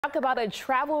Talk about a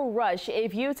travel rush.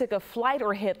 If you took a flight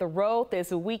or hit the road this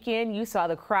weekend, you saw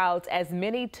the crowds as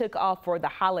many took off for the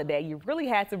holiday. You really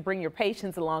had to bring your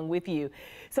patients along with you.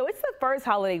 So it's the first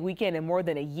holiday weekend in more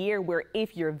than a year where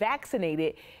if you're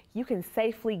vaccinated, you can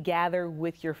safely gather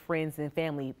with your friends and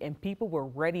family, and people were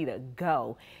ready to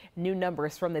go. New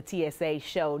numbers from the TSA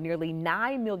show nearly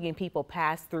 9 million people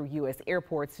passed through U.S.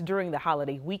 airports during the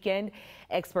holiday weekend.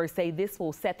 Experts say this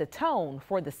will set the tone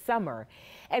for the summer.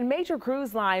 And major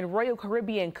cruise line Royal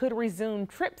Caribbean could resume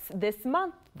trips this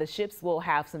month. The ships will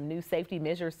have some new safety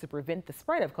measures to prevent the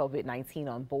spread of COVID-19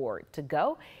 on board. To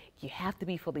go, you have to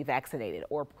be fully vaccinated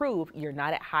or prove you're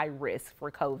not at high risk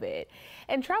for COVID.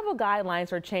 And travel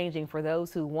guidelines are changing for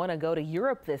those who want to go to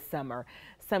Europe this summer.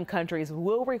 Some countries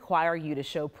will require you to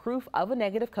show proof of a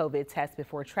negative COVID test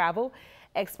before travel.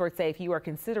 Experts say if you are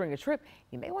considering a trip,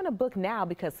 you may want to book now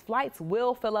because flights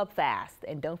will fill up fast.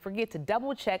 And don't forget to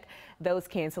double check those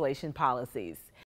cancellation policies.